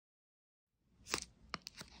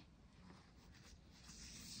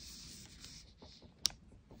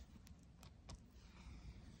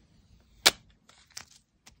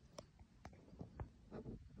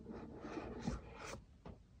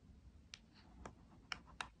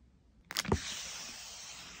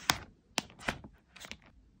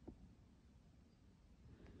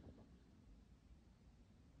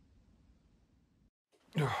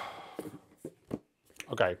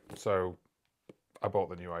Okay, so I bought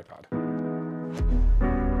the new iPad.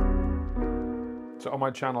 So on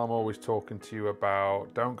my channel, I'm always talking to you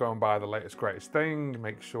about don't go and buy the latest greatest thing,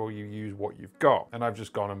 make sure you use what you've got. And I've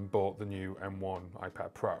just gone and bought the new M1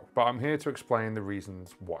 iPad Pro. But I'm here to explain the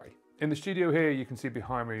reasons why. In the studio here, you can see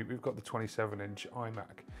behind me, we've got the 27-inch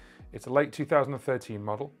iMac. It's a late 2013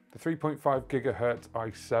 model, the 3.5 gigahertz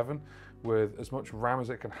i7 with as much RAM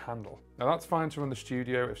as it can handle. Now that's fine to run the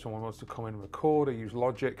studio if someone wants to come in and record or use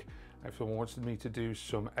Logic, if someone wants me to do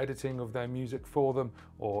some editing of their music for them,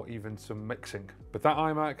 or even some mixing. But that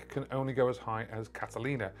iMac can only go as high as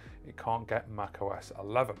Catalina. It can't get macOS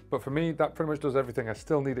 11. But for me, that pretty much does everything I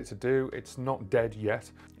still need it to do. It's not dead yet.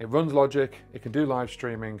 It runs Logic, it can do live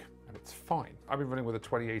streaming, and it's fine. I've been running with a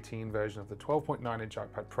 2018 version of the 12.9-inch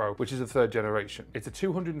iPad Pro, which is the third generation. It's a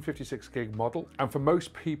 256 gig model, and for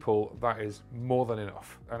most people, that is more than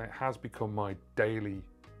enough. And it has become my daily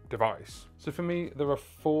device. So for me, there are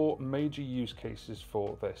 4 major use cases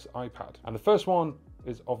for this iPad. And the first one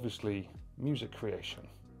is obviously music creation.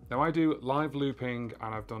 Now I do live looping,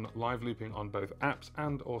 and I've done live looping on both apps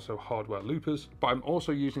and also hardware loopers, but I'm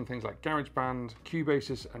also using things like GarageBand,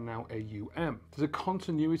 Cubase, and now AUM. There's a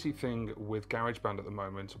continuity thing with GarageBand at the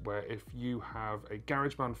moment where if you have a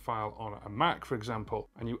GarageBand file on a Mac, for example,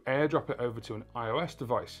 and you airdrop it over to an iOS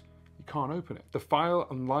device, you can't open it. The file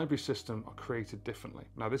and library system are created differently.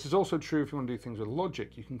 Now this is also true if you want to do things with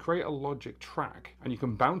Logic. You can create a Logic track and you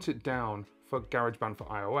can bounce it down for GarageBand for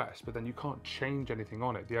iOS, but then you can't change anything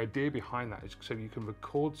on it. The idea behind that is so you can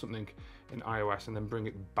record something in iOS and then bring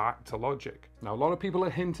it back to Logic. Now a lot of people are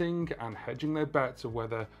hinting and hedging their bets of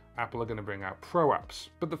whether Apple are going to bring out Pro apps,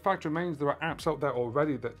 but the fact remains there are apps out there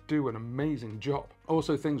already that do an amazing job.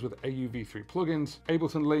 Also things with AUV3 plugins,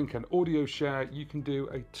 Ableton Link and Audio Share, you can do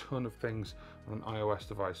a ton of things on an iOS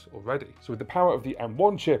device already. So with the power of the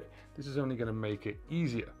M1 chip, this is only going to make it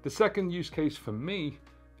easier. The second use case for me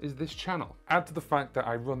is this channel. Add to the fact that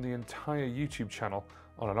I run the entire YouTube channel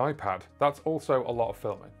on an iPad, that's also a lot of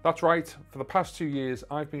filming. That's right, for the past 2 years,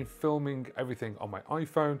 I've been filming everything on my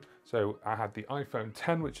iPhone. So I had the iPhone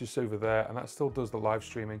 10, which is over there, and that still does the live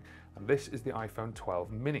streaming. And this is the iPhone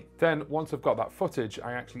 12 mini. Then once I've got that footage,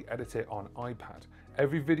 I actually edit it on iPad.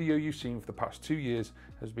 Every video you've seen for the past 2 years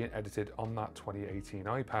has been edited on that 2018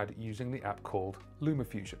 iPad using the app called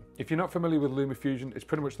LumaFusion. If you're not familiar with LumaFusion, it's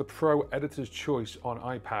pretty much the pro editor's choice on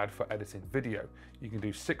iPad for editing video. You can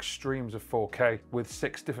do 6 streams of 4K with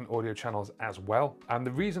 6 different audio channels as well. And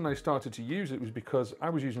the reason I started to use it was because I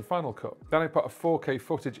was using Final Cut. Then I put a 4K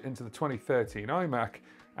footage into the 2013 iMac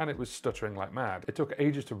and it was stuttering like mad. It took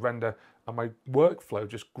ages to render and my workflow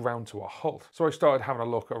just ground to a halt. So I started having a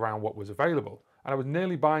look around what was available. And I was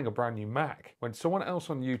nearly buying a brand new Mac when someone else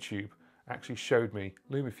on YouTube actually showed me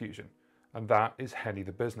LumaFusion, and that is Henny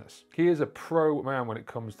the business. He is a pro man when it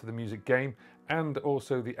comes to the music game and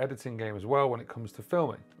also the editing game as well when it comes to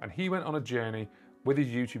filming. And he went on a journey with his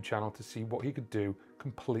YouTube channel to see what he could do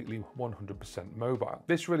completely 100% mobile.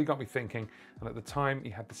 This really got me thinking, and at the time he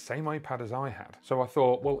had the same iPad as I had. So I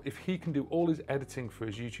thought, well, if he can do all his editing for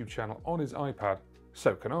his YouTube channel on his iPad,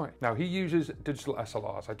 so can I. Now he uses digital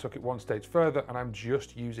SLRs. I took it one stage further and I'm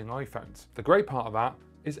just using iPhones. The great part of that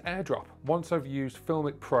is AirDrop. Once I've used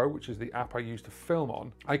Filmic Pro, which is the app I use to film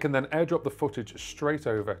on, I can then AirDrop the footage straight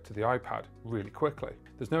over to the iPad really quickly.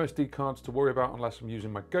 There's no SD cards to worry about unless I'm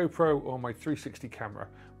using my GoPro or my 360 camera,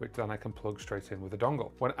 which then I can plug straight in with a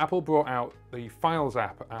dongle. When Apple brought out the Files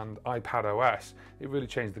app and iPad OS, it really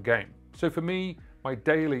changed the game. So for me, my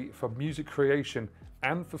daily for music creation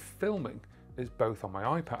and for filming is both on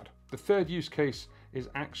my iPad. The third use case is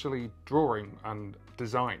actually drawing and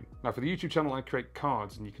design. Now for the YouTube channel, I create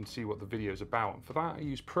cards and you can see what the video is about. And for that, I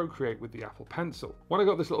use Procreate with the Apple Pencil. When I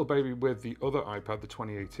got this little baby with the other iPad, the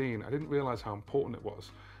 2018, I didn't realize how important it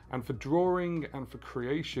was. And for drawing and for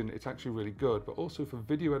creation, it's actually really good, but also for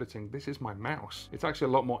video editing, this is my mouse. It's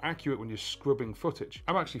actually a lot more accurate when you're scrubbing footage.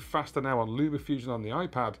 I'm actually faster now on LumaFusion on the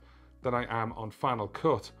iPad than I am on Final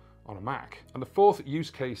Cut on a Mac. And the fourth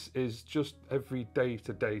use case is just every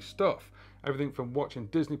day-to-day stuff. Everything from watching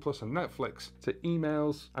Disney Plus and Netflix to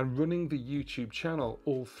emails and running the YouTube channel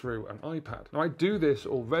all through an iPad. Now I do this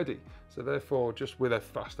already, so therefore just with a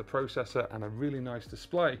faster processor and a really nice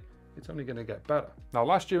display, it's only going to get better. Now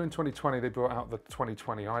last year in 2020 they brought out the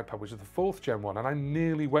 2020 iPad, which is the 4th gen one, and I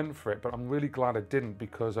nearly went for it, but I'm really glad I didn't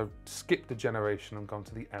because I've skipped the generation and gone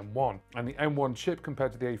to the M1. And the M1 chip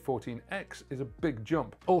compared to the A14X is a big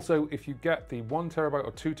jump. Also, if you get the 1TB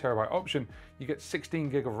or 2TB option, you get 16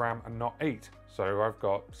 gig of RAM and not 8. So I've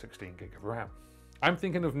got 16 gig of RAM. I'm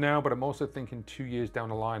thinking of now, but I'm also thinking 2 years down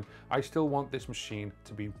the line. I still want this machine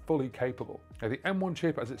to be fully capable. Now, the M1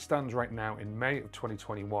 chip as it stands right now in May of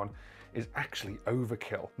 2021 is actually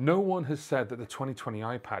overkill. No one has said that the 2020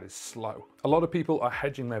 iPad is slow. A lot of people are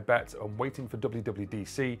hedging their bets on waiting for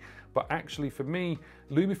WWDC, but actually for me,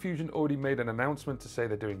 LumaFusion already made an announcement to say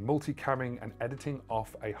they're doing multi-camming and editing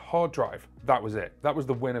off a hard drive. That was it. That was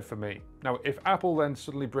the winner for me. Now, if Apple then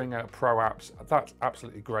suddenly bring out Pro apps, that's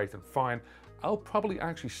absolutely great and fine. I'll probably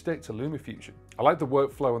actually stick to LumaFusion. I like the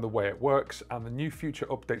workflow and the way it works, and the new future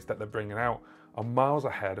updates that they're bringing out are miles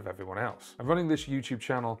ahead of everyone else. I'm running this YouTube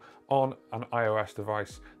channel on an iOS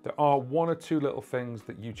device. There are 1 or 2 little things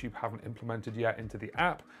that YouTube haven't implemented yet into the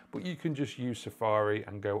app, but you can just use Safari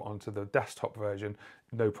and go onto the desktop version,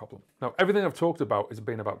 no problem. Now, everything I've talked about has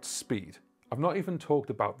been about speed. I've not even talked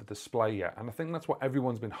about the display yet, and I think that's what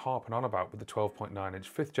everyone's been harping on about with the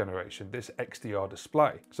 12.9-inch 5th generation, this XDR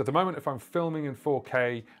display. So at the moment, if I'm filming in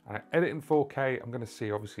 4K and I edit in 4K, I'm going to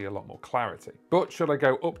see obviously a lot more clarity. But should I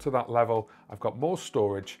go up to that level, I've got more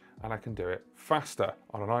storage and I can do it faster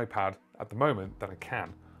on an iPad at the moment than I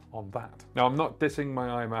can on that. Now, I'm not dissing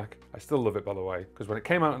my iMac. I still love it, by the way, because when it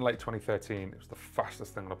came out in late 2013, it was the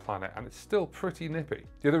fastest thing on the planet, and it's still pretty nippy.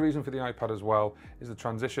 The other reason for the iPad as well is the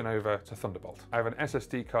transition over to Thunderbolt. I have an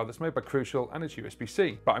SSD card that's made by Crucial and it's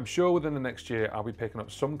USB-C, but I'm sure within the next year, I'll be picking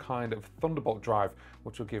up some kind of Thunderbolt drive,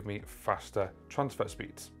 which will give me faster transfer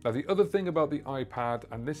speeds. Now, the other thing about the iPad,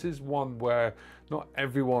 and this is one where not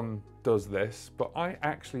everyone does this, but I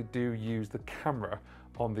actually do use the camera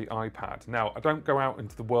on the iPad. Now, I don't go out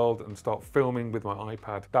into the world and start filming with my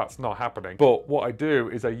iPad. That's not happening. But what I do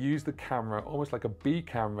is I use the camera almost like a B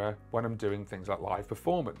camera when I'm doing things like live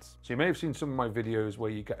performance. So you may have seen some of my videos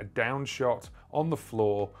where you get a down shot on the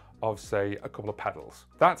floor of, say, a couple of pedals.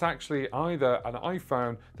 That's actually either an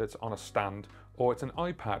iPhone that's on a stand or it's an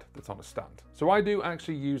iPad that's on a stand. So I do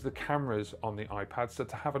actually use the cameras on the iPad, so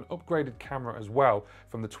to have an upgraded camera as well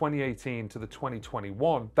from the 2018 to the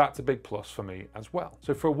 2021, that's a big plus for me as well.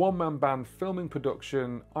 So for a one-man band filming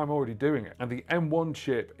production, I'm already doing it. And the M1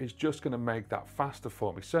 chip is just gonna make that faster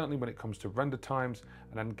for me, certainly when it comes to render times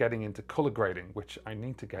and then getting into color grading, which I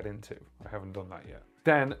need to get into. I haven't done that yet.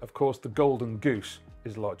 Then, of course, the golden goose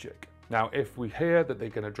is Logic. Now, if we hear that they're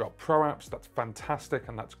going to drop Pro apps, that's fantastic,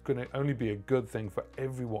 and that's going to only be a good thing for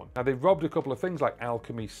everyone. Now, they've robbed a couple of things like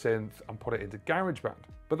Alchemy Synth and put it into GarageBand,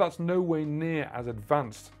 but that's no way near as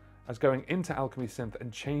advanced as going into Alchemy Synth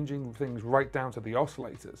and changing things right down to the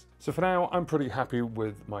oscillators. So for now, I'm pretty happy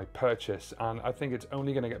with my purchase, and I think it's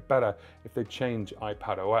only going to get better if they change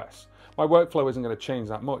iPad OS. My workflow isn't going to change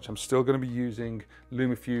that much. I'm still going to be using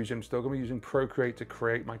LumaFusion. I'm still going to be using Procreate to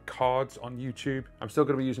create my cards on YouTube. I'm still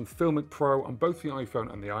going to be using Filmic Pro on both the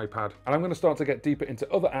iPhone and the iPad. And I'm going to start to get deeper into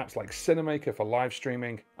other apps like Cinemaker for live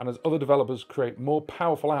streaming, and as other developers create more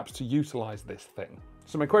powerful apps to utilize this thing.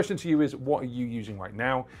 So my question to you is, what are you using right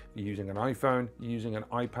now? You're using an iPhone, you're using an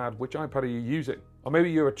iPad, which iPad are you using? Or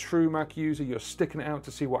maybe you're a true Mac user, you're sticking it out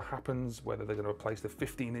to see what happens, whether they're going to replace the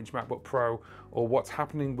 15-inch MacBook Pro or what's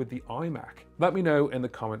happening with the iMac. Let me know in the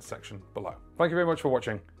comments section below. Thank you very much for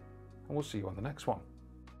watching, and we'll see you on the next one.